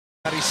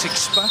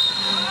6 pa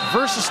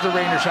versus the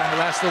Rainers and the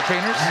last little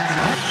trainers.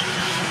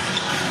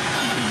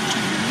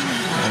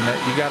 And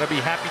you got to be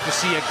happy to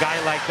see a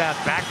guy like that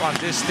back on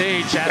this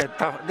stage.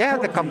 They had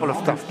a couple of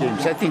tough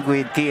games. I think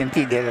with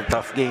TNT they had a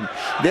tough game.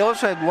 They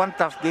also had one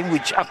tough game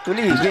which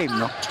actually is a game,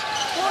 no?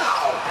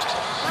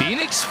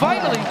 Phoenix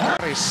finally.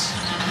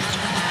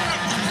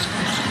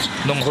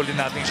 Nung huli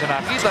natin siya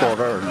nakita.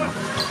 Scorer, no?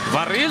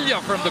 Varilla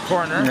from the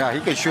corner. Yeah,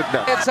 he can shoot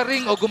that. At sa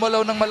ring o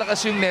gumalaw ng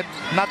malakas yung net,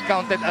 not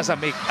counted as a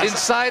make.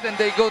 Inside and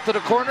they go to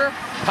the corner.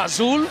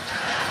 Azul,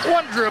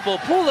 one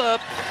dribble, pull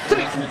up,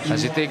 3.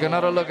 As you take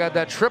another look at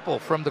that triple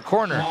from the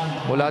corner.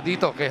 Mula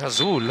dito kay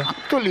Azul.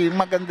 Actually,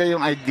 maganda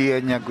yung idea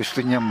niya.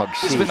 Gusto niya He's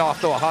mag-see. been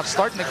off to a hot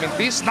start.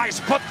 Nagmintis.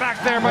 Nice put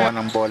back there. Kuha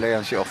ng bola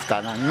yan si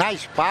Oftana.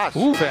 Nice pass.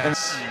 Ooh,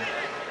 fast.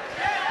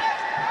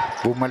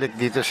 Bumalik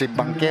dito si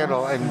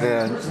Banquero and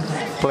the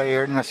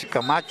player na si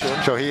Camacho.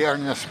 So he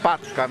earned a spot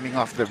coming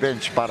off the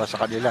bench para sa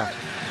kanila.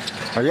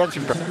 Ayan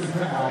si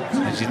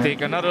As you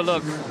take another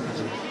look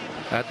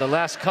at the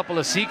last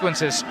couple of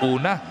sequences.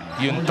 Una,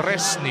 yung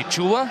 3 ni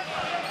Chua.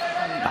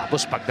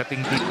 Tapos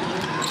pagdating dito,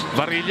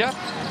 Varilla.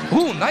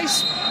 Ooh,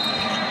 nice.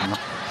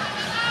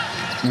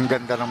 Ang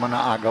ganda naman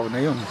na agaw na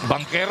yun.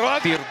 Banquero,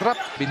 teardrop,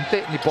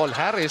 binte ni Paul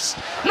Harris.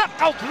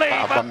 Knockout play.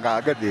 Paabangga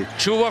agad eh.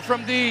 Chua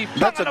from deep.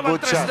 That's a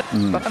good shot.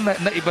 Baka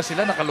naiba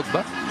sila,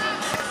 nakalugba.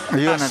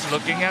 Ayun.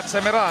 Looking at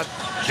Semerad.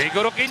 They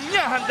go to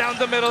Kinyahan down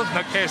the middle.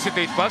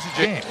 Nag-hesitate pa si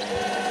Jay.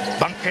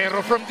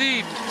 Banquero from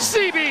deep.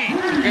 CB.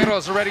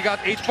 Banquero's already got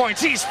 8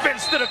 points. He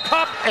spins to the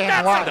cup. And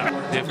That's wow.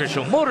 the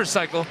official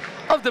motorcycle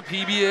of the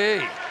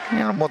PBA.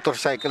 Yung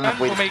motorcycle na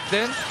pwede. Make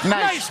then.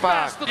 Nice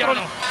pass.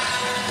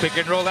 Pick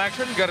and roll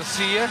action.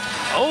 Garcia.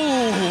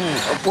 Oh.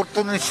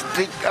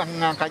 Opportunistic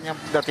ang kanyang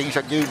dating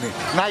sa game eh.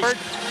 Nice.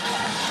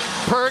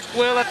 Perk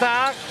will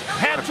attack.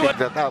 Head to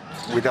Pick that up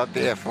without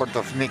the effort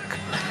of Nick.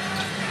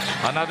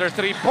 Another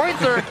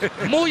 3-pointer.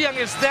 Muyang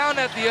is down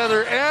at the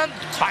other end.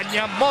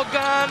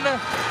 Panyamogan.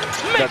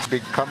 That's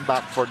big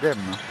comeback for them.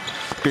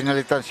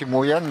 Pinalitan si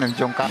Muyan,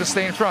 nandiyon ka. To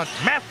stay in front.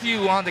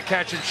 Matthew on the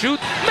catch and shoot.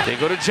 They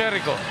go to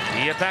Jericho.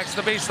 He attacks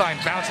the baseline.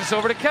 Bounces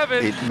over to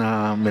Kevin. 8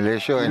 na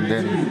Melesio and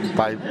then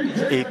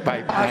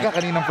 8-5. Aga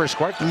kaninang first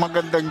quarter.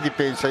 Magandang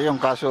depensa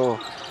yung kaso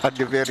at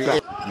the very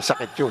end,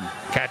 masakit yun.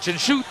 Catch and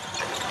shoot.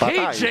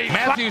 Patay. KJ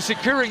Matthew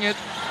securing it.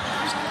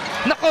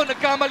 Nako,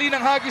 nagkamali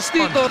ng hagis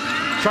dito.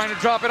 Trying to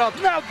drop it out.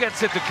 Now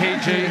gets it to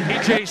KJ.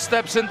 KJ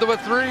steps into a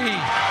 3.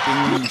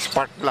 Yung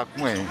spark plug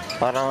mo eh,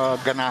 para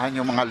ganahan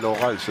yung mga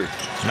locals eh.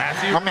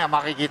 Matthew. Mamaya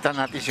makikita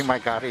natin si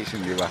Mike Harris,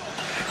 hindi ba?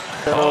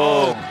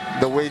 Pero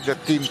the way the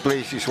team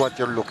plays is what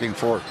you're looking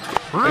for.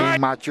 Right.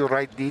 Matthew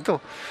right dito.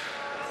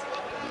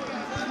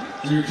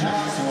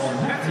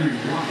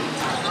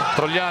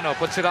 Trollano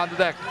puts it on the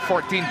deck.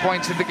 14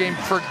 points in the game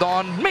for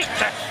Don. Make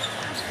that.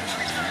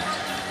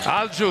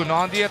 Aljun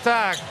on the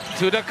attack.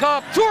 To the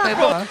cup.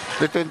 Turbo.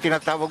 Ito yung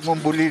tinatawag mong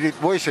bulilit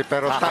boys eh,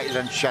 pero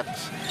ilan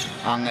shots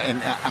ang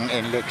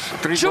Nlex.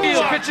 3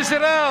 Chua pitches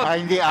it out.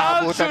 Ay, hindi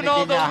aabutan ni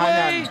all the Kinyahan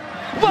yan. way.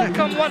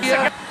 Welcome once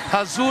again.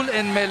 Azul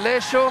and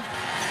Melesio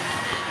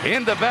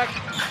in the back.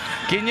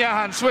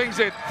 Kinyahan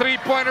swings it.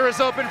 3-pointer is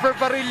open for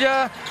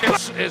Varilla.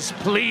 Is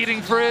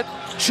pleading for it.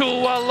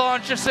 Chua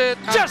launches it.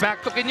 Just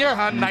back to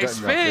Kinyahan. Nice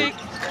fake.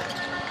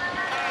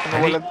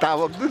 Walang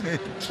tawag dun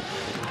eh.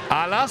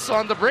 Alas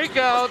on the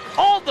breakout.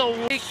 All the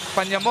way.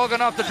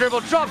 Panyamogan off the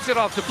dribble. Drops it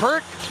off to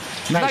Perk.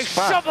 Nice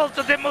shovel to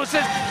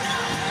Demuses.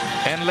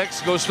 Nlex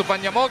goes to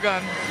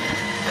Panyamogan.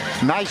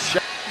 Nice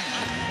shot.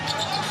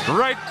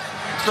 Right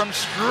from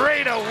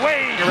straight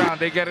away. Around,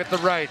 they get it to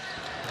right.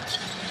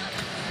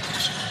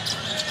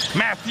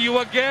 Matthew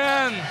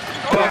again.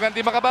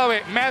 Hindi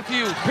makabawi.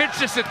 Matthew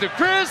pitches it to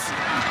Chris.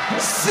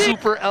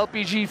 Super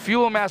LPG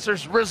Fuel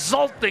Masters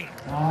resulting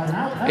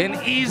in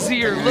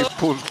easier look.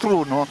 Pull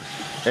through, no?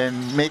 And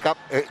make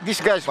up. These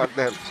guys are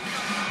there.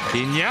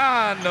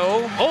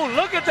 Piñano. Oh,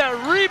 look at that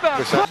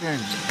rebound.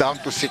 Down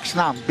to 6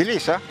 na.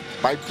 Bilis, ha?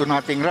 5-0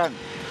 run.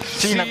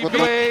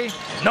 CB.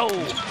 No.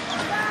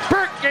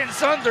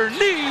 Perkins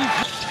underneath.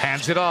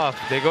 Hands it off.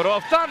 They go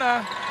to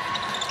Oftana.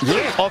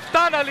 Yeah.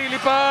 Oftana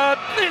lilipat.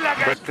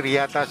 Nilagay. But 3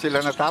 yata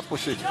sila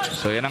natapos eh.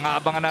 So yan ang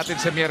aabangan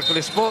natin sa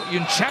Miyerkules po.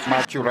 Yung champion.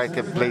 Matthew Wright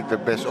have played the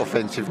best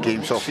offensive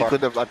game so far. He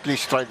could have at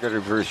least tried the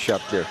reverse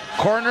shot there.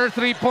 Corner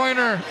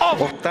 3-pointer.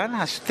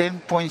 Oftana has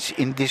 10 points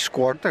in this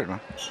quarter.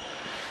 No?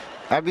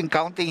 I've been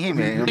counting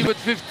him eh. With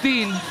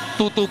 15,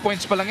 2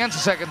 points pa lang yan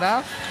sa second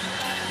half.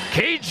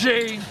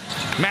 KJ,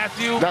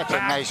 Matthew, That's a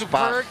nice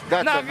pass.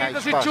 That's a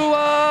nice si pass.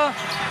 Chua.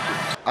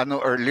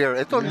 Ano earlier?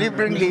 Ito,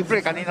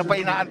 libreng-libre. Kanina pa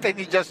inaantay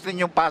ni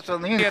Justin yung paso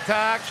na yun. The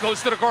attack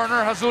goes to the corner.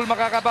 Azul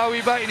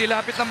makakabawi ba?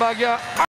 Inilapit ng Bagya.